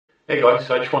Hey guys,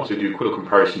 so I just wanted to do a quick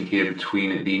comparison here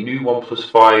between the new OnePlus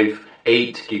 5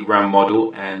 8GB RAM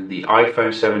model and the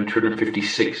iPhone 7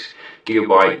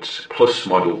 256GB Plus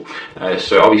model.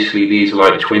 So obviously these are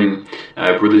like twin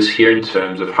brothers here in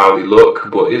terms of how they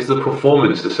look, but is the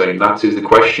performance the same? That is the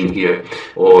question here.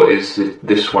 Or is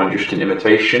this one just an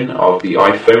imitation of the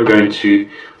iPhone? We're going to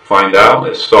find out.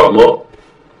 Let's start them up.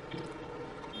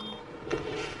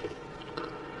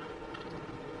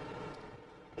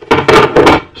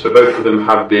 So both of them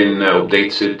have been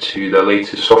updated to their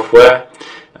latest software,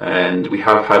 and we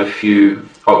have had a few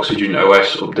Oxygen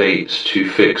OS updates to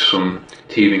fix some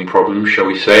teething problems, shall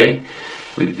we say,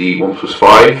 with the OnePlus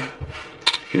 5.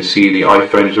 You can see the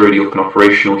iPhone is already up and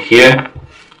operational here,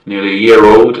 nearly a year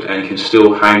old, and can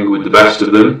still hang with the best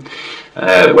of them,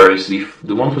 whereas the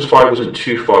OnePlus 5 wasn't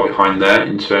too far behind there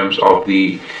in terms of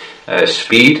the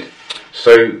speed.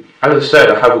 So as I said,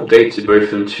 I have updated both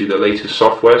of them to the latest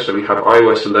software. So we have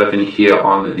iOS 11 here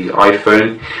on the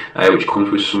iPhone, which comes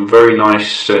with some very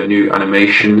nice new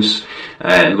animations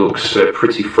and looks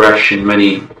pretty fresh in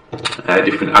many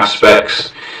different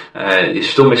aspects. It's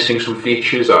still missing some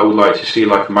features that I would like to see,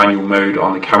 like a manual mode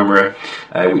on the camera,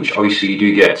 which obviously you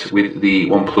do get with the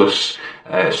OnePlus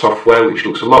software, which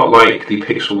looks a lot like the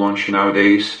Pixel launcher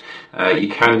nowadays. You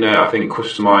can, I think,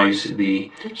 customize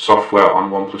the software on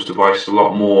OnePlus device a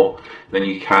lot more than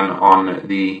you can on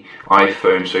the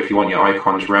iPhone. So if you want your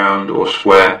icons round or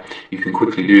square, you can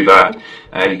quickly do that.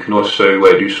 You can also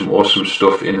do some awesome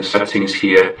stuff in the settings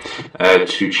here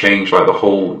to change like the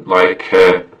whole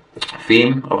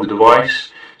theme of the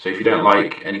device. So if you don't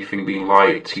like anything being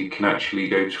light, you can actually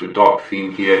go to a dark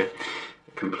theme here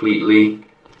completely.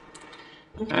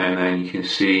 And then you can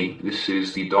see this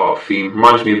is the dark theme.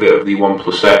 Reminds me a bit of the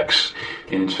OnePlus X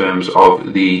in terms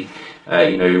of the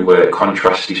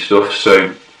contrasty stuff. So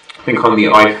I think on the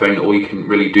iPhone all you can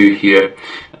really do here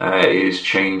is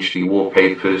change the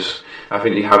wallpapers. I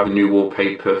think they have the new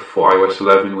wallpaper for iOS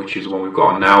 11, which is the one we've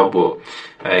got on now, but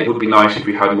it would be nice if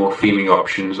we had more theming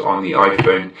options on the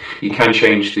iPhone. You can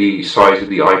change the size of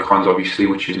the icons obviously,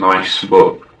 which is nice,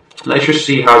 but let's just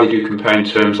see how they do compare in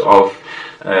terms of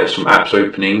some apps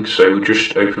opening. So we'll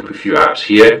just open up a few apps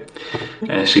here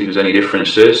and see if there's any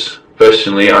differences.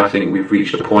 Personally, I think we've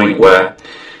reached a point where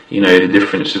the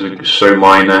differences are so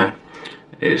minor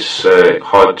it's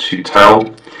hard to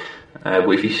tell. But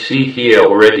if you see here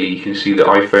already, you can see the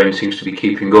iPhone seems to be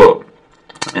keeping up,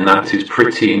 and that is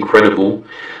pretty incredible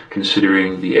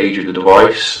considering the age of the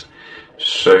device.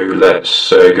 So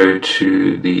let's go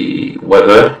to the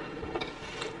weather.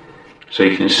 So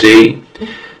you can see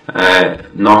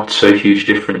not so huge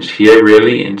difference here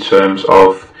really in terms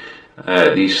of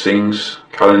these things.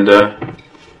 Calendar,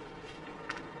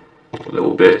 a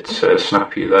little bit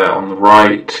snappy there on the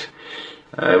right.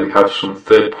 We have some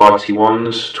third-party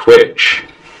ones. Twitch,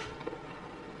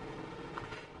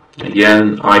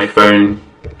 again iPhone.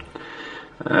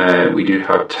 We do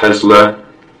have Tesla,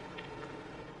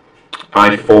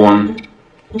 iPhone.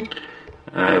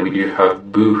 We do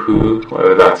have Boohoo,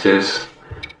 whatever that is.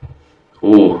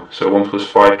 Oh, so OnePlus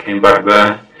 5 came back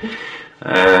there.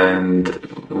 And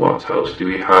what else do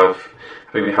we have?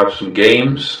 I think we have some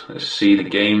games. Let's see the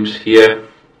games here.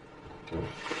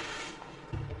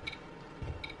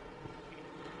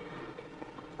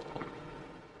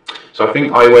 So I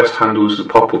think iOS handles the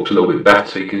pop-ups a little bit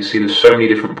better. You can see there's so many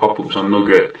different pop-ups on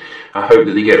Nugget. I hope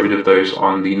that they get rid of those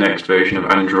on the next version of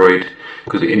Android,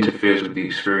 because it interferes with the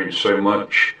experience so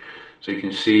much. So you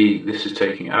can see this is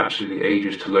taking absolutely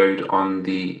ages to load on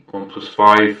the OnePlus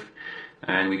 5,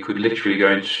 and we could literally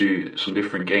go into some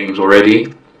different games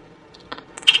already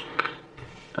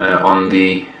on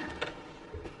the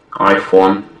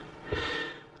iPhone.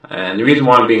 And the reason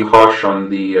why I'm being harsh on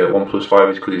the OnePlus 5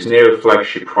 is because it's near a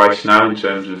flagship price now in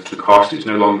terms of the cost. It's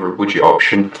no longer a budget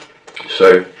option.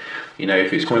 So,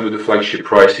 if it's coming with a flagship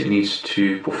price, it needs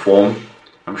to perform.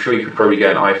 I'm sure you could probably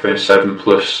get an iPhone 7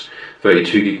 Plus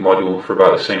 32GB model for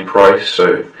about the same price,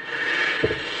 so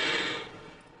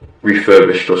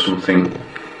refurbished or something.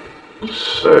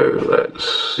 So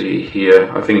let's see here.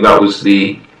 I think that was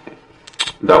the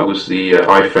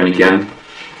iPhone again.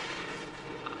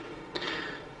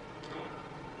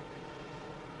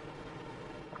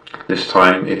 This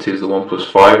time it is the OnePlus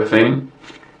 5, I think.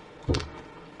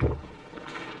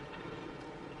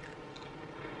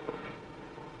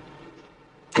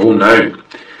 Oh no,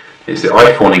 it's the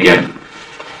iPhone again.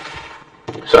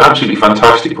 So absolutely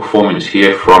fantastic performance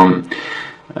here from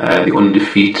the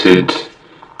undefeated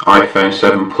iPhone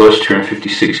 7 Plus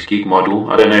 256GB model.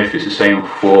 I don't know if it's the same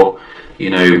for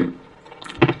the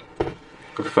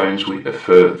phones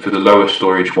for the lower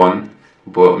storage one,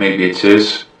 but maybe it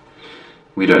is.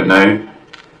 We don't know.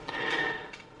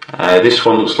 This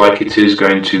one looks like it is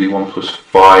going to the OnePlus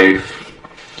 5,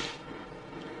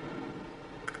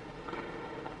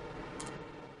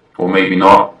 or maybe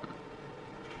not.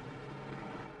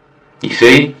 You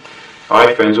see,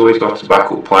 iPhone's always got a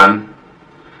backup plan,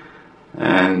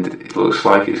 and it looks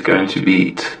like it's going to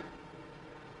beat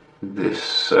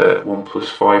this OnePlus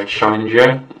 5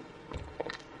 Challenger.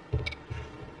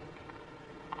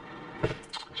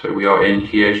 So we are in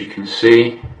here, as you can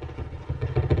see.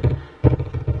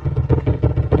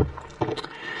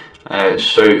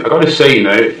 So I got to say,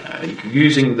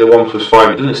 using the OnePlus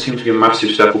 5, it doesn't seem to be a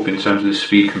massive step up in terms of the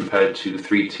speed compared to the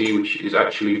 3T, which is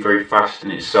actually very fast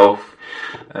in itself.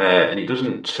 And it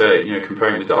doesn't,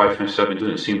 comparing it with the iPhone 7, it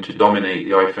doesn't seem to dominate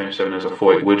the iPhone 7 as I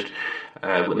thought it would.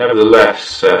 But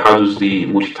nevertheless, how does the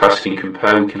multitasking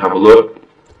compare? We can have a look.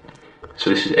 So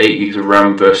this is 8 gigs of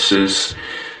RAM versus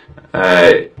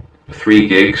 3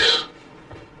 gigs.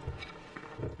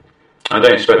 I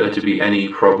don't expect there to be any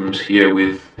problems here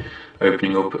with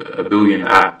opening up a billion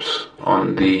apps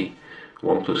on the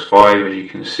OnePlus 5. As you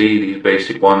can see, these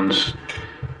basic ones,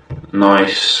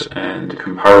 nice and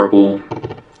comparable.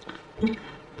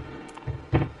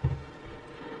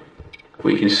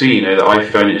 But you can see, the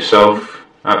iPhone itself,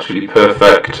 absolutely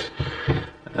perfect.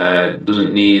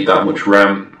 Doesn't need that much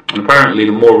RAM. And apparently,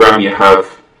 the more RAM you have,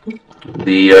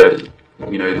 the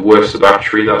worse the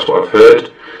battery. That's what I've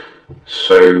heard.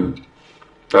 So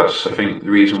that's, I think, the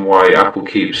reason why Apple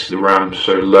keeps the RAM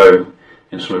so low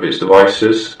in some of its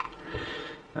devices.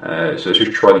 So let's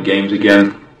just try the games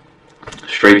again.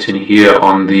 Straight in here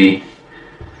on the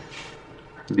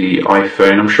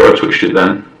iPhone. I'm sure I touched it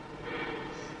then.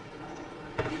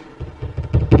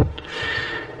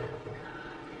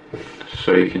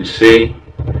 So you can see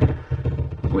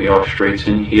we are straight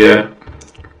in here.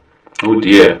 Oh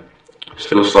dear,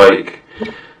 still looks like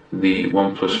the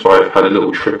OnePlus 5 had a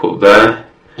little trip up there.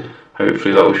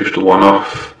 Hopefully that was just a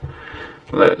one-off.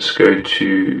 Let's go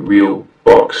to real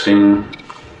boxing.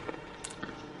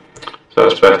 So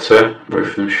that's better. Both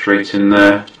of them straight in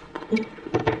there.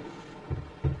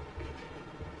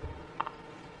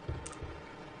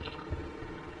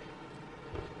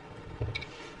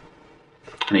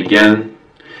 And again.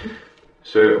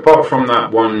 So apart from that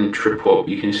one trip up,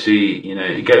 you can see,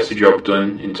 it gets the job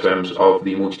done in terms of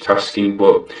the multitasking,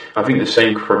 but I think the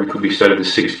same probably could be said of the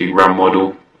 6 gig RAM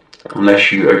model,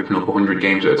 unless you open up 100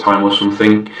 games at a time or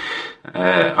something.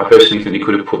 I personally think they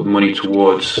could have put the money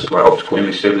towards like optical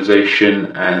image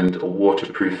stabilization and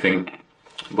waterproofing.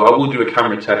 But I will do a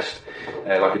camera test,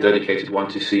 like a dedicated one,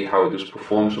 to see how it does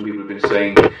perform. Some people have been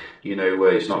saying,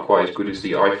 it's not quite as good as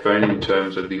the iPhone in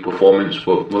terms of the performance,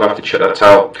 but we'll have to check that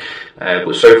out.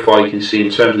 But so far, you can see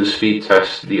in terms of the speed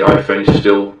test, the iPhone is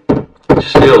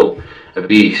still a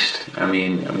beast. I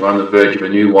mean, we're on the verge of a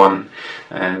new one,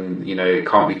 and it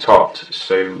can't be topped.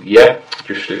 So yeah,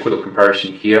 just a quick little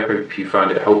comparison here. Hope you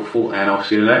found it helpful, and I'll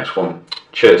see you in the next one.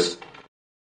 Cheers.